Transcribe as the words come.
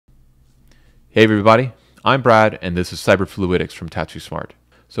Hey everybody, I'm Brad and this is Cyberfluidics from Tattoo Smart.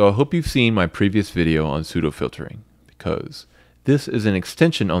 So I hope you've seen my previous video on pseudofiltering, because this is an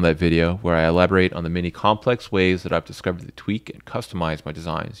extension on that video where I elaborate on the many complex ways that I've discovered to tweak and customize my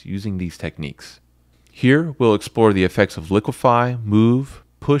designs using these techniques. Here we'll explore the effects of liquify, move,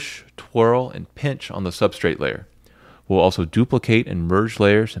 push, twirl, and pinch on the substrate layer. We'll also duplicate and merge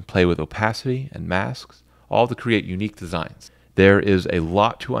layers and play with opacity and masks, all to create unique designs. There is a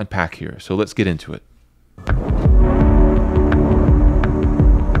lot to unpack here, so let's get into it.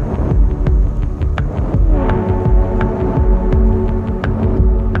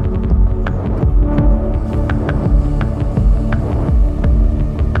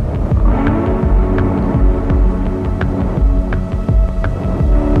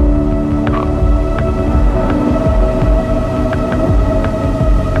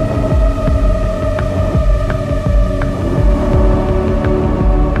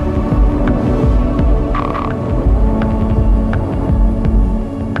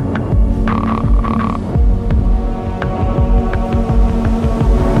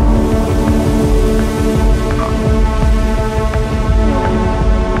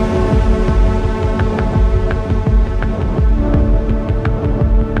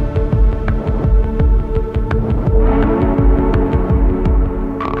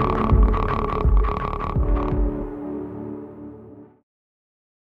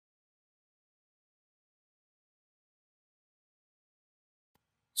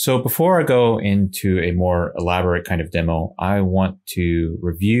 So before I go into a more elaborate kind of demo, I want to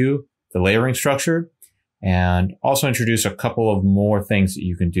review the layering structure and also introduce a couple of more things that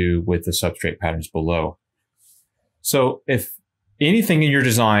you can do with the substrate patterns below. So if anything in your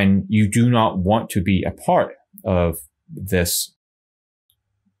design you do not want to be a part of this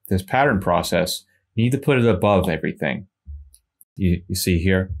pattern process, you need to put it above everything. You see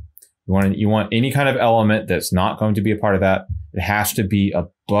here, you want any kind of element that's not going to be a part of that. It has to be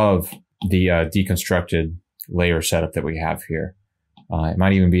above the deconstructed layer setup that we have here. It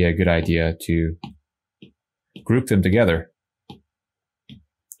might even be a good idea to group them together,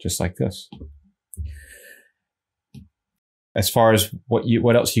 just like this. As far as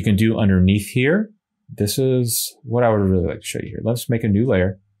what else you can do underneath here, this is what I would really like to show you here. Let's make a new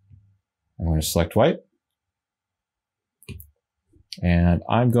layer. I'm going to select white. And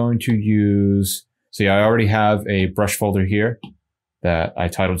I'm going to use, see, I already have a brush folder here that I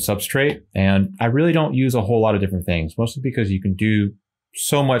titled substrate, and I really don't use a whole lot of different things, mostly because you can do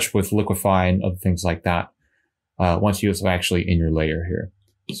so much with liquify and other things like that once it's actually in your layer here.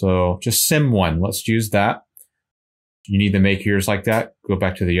 So just sim1, let's use that. You need to make yours like that. Go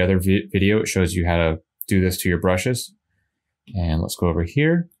back to the other video. It shows you how to do this to your brushes. And let's go over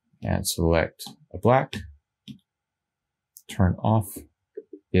here and select a black. Turn off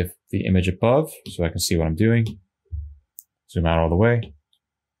if the image above so I can see what I'm doing. Zoom out all the way.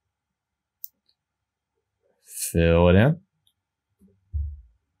 Fill it in.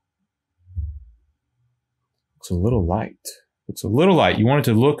 Looks a little light. Looks a little light. You want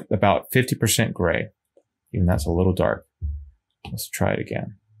it to look about 50% gray. Even that's a little dark. Let's try it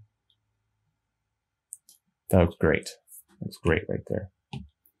again. That looks great. Looks great right there.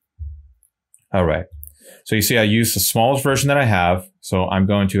 All right. So you see I used the smallest version that I have. So I'm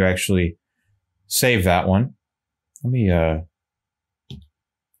going to actually save that one. Let me,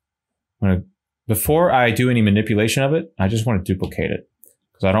 before I do any manipulation of it, I just want to duplicate it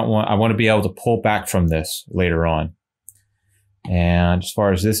because I want to be able to pull back from this later on. And as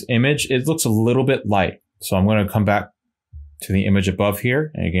far as this image, it looks a little bit light. So I'm going to come back to the image above here.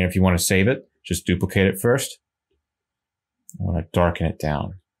 And again, if you want to save it, just duplicate it first. I want to darken it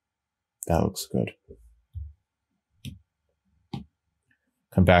down. That looks good.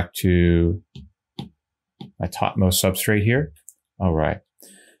 Come back to my topmost substrate here. All right.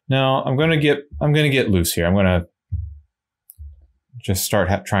 Now I'm going to get loose here. I'm going to just start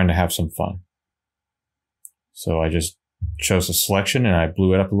trying to have some fun. So I just chose a selection and I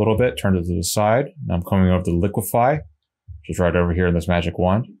blew it up a little bit, turned it to the side. Now I'm coming over to liquify, which is right over here in this magic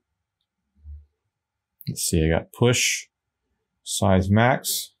wand. Let's see, I got push, size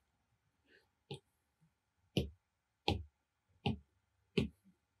max.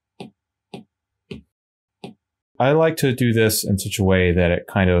 I like to do this in such a way that it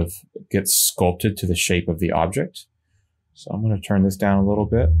kind of gets sculpted to the shape of the object. So I'm going to turn this down a little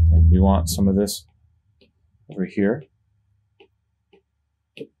bit and nuance some of this over here.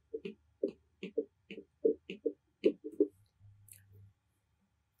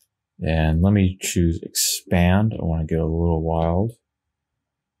 And let me choose expand. I want to get a little wild.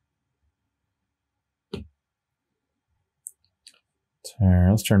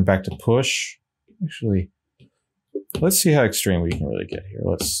 Let's turn back to push. Actually, let's see how extreme we can really get here.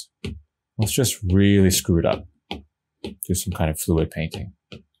 Let's just really screw it up. Do some kind of fluid painting.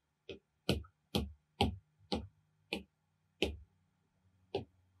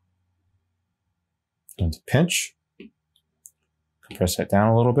 Going to pinch. Compress that down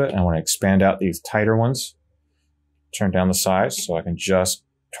a little bit. I want to expand out these tighter ones. Turn down the size so I can just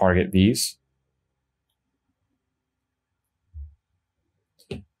target these.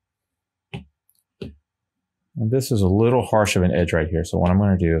 And this is a little harsh of an edge right here. So what I'm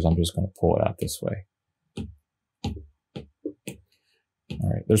going to do is I'm just going to pull it out this way. All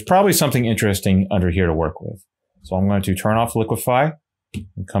right. There's probably something interesting under here to work with. So I'm going to turn off liquify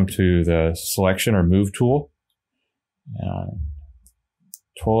and come to the selection or move tool and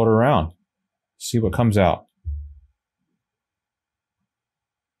twirl it around. See what comes out.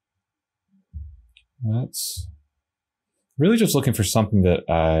 That's really just looking for something that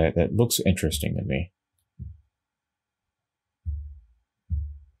that looks interesting to me.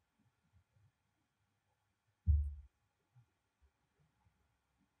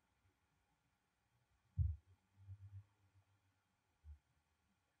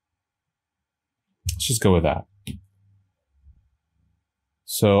 Let's just go with that.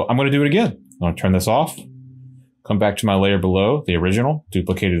 So I'm going to do it again. I'm going to turn this off, come back to my layer below, the original,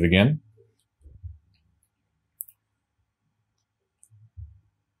 duplicate it again.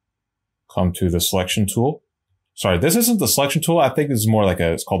 Come to the selection tool. Sorry, this isn't the selection tool. I think this is more like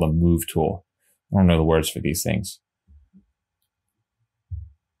it's called a move tool. I don't know the words for these things.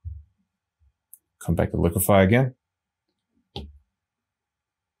 Come back to liquify again.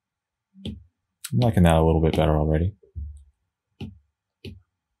 I'm liking that a little bit better already. Let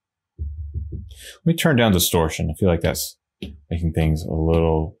me turn down distortion. I feel like that's making things a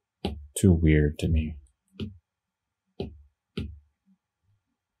little too weird to me.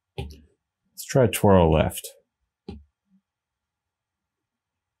 Let's try twirl left.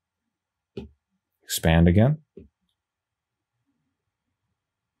 Expand again.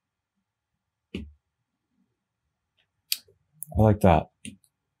 I like that.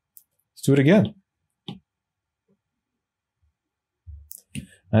 Let's do it again.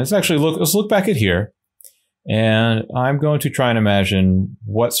 And let's look back at here, and I'm going to try and imagine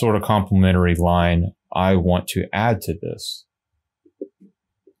what sort of complementary line I want to add to this.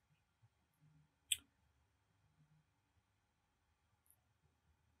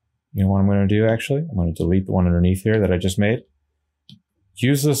 You know what I'm going to do actually? I'm going to delete the one underneath here that I just made.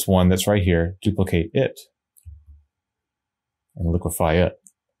 Use this one that's right here, duplicate it, and liquify it.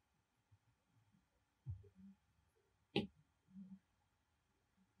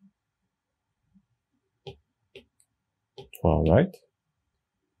 All right.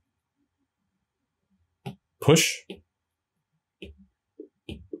 Push.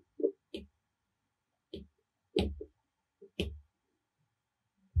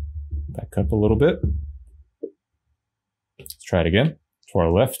 Back up a little bit. Let's try it again.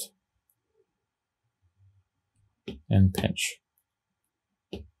 Twirl left. And pinch.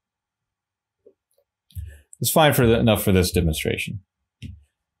 It's fine for enough for this demonstration.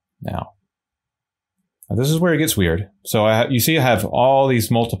 Now this is where it gets weird. So you see I have all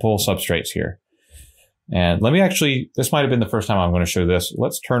these multiple substrates here. And let me this might have been the first time I'm going to show this.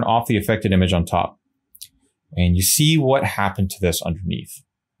 Let's turn off the affected image on top. And you see what happened to this underneath.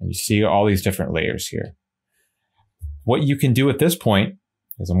 And you see all these different layers here. What you can do at this point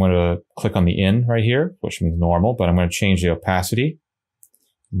is I'm going to click on the in right here, which means normal, but I'm going to change the opacity.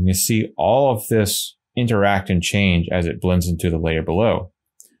 And you see all of this interact and change as it blends into the layer below.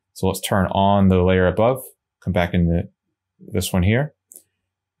 So let's turn on the layer above, come back into this one here.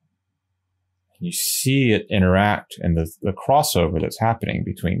 You see it interact and the crossover that's happening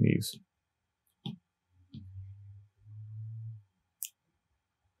between these.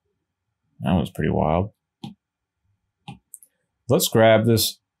 That was pretty wild. Let's grab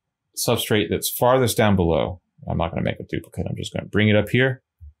this substrate that's farthest down below. I'm not going to make a duplicate. I'm just going to bring it up here.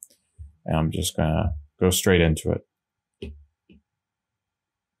 And I'm just going to go straight into it.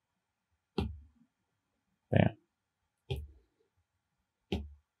 Bam.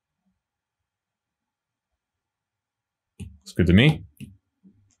 Looks good to me.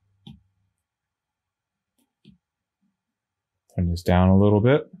 Turn this down a little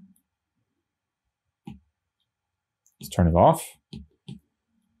bit. Let's turn it off.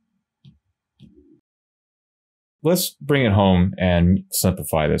 Let's bring it home and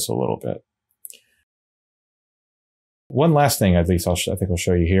simplify this a little bit. One last thing, at least I think I'll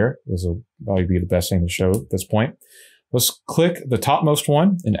show you here. This will probably be the best thing to show at this point. Let's click the topmost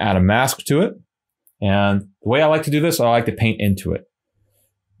one and add a mask to it. And the way I like to do this, I like to paint into it.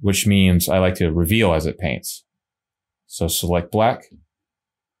 which means I like to reveal as it paints. So select black,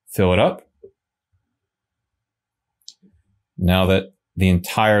 fill it up. Now that the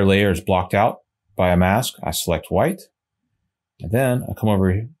entire layer is blocked out by a mask, I select white, and then I come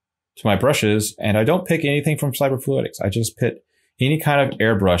over to my brushes, and I don't pick anything from Cyberfluidics. I just pick any kind of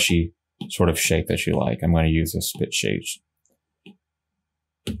airbrushy sort of shape that you like. I'm going to use this spit shade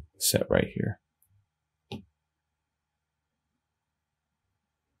set right here.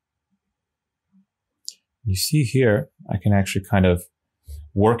 You see here, I can actually kind of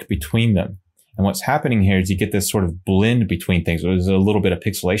work between them. And what's happening here is you get this sort of blend between things. There's a little bit of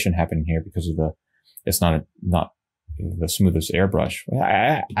pixelation happening here because of it's not the smoothest airbrush.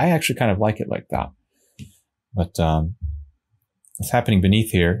 I actually kind of like it like that. But what's happening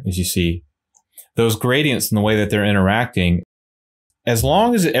beneath here is you see those gradients and the way that they're interacting. As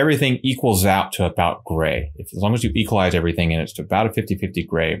long as everything equals out to about gray, as long as you equalize everything and it's to about a 50-50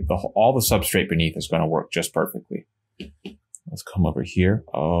 gray, all the substrate beneath is going to work just perfectly. Let's come over here.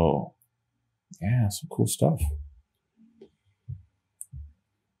 Oh, yeah, some cool stuff.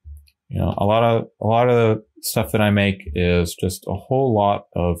 You know, a lot of the stuff that I make is just a whole lot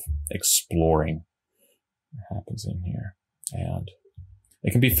of exploring that happens in here. And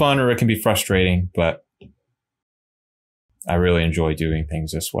it can be fun or it can be frustrating, but I really enjoy doing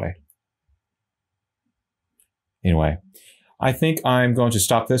things this way. Anyway, I think I'm going to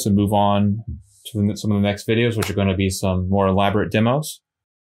stop this and move on to some of the next videos, which are going to be some more elaborate demos.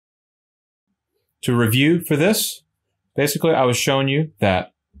 To review for this, basically I was showing you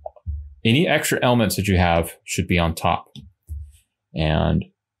that any extra elements that you have should be on top. And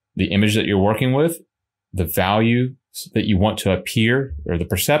the image that you're working with, the value that you want to appear, or the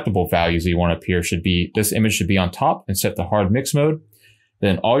perceptible values that you want to appear should be, this image should be on top and set the hard mix mode.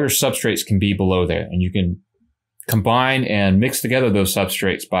 Then all your substrates can be below there, and you can combine and mix together those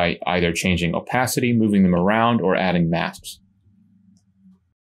substrates by either changing opacity, moving them around, or adding masks.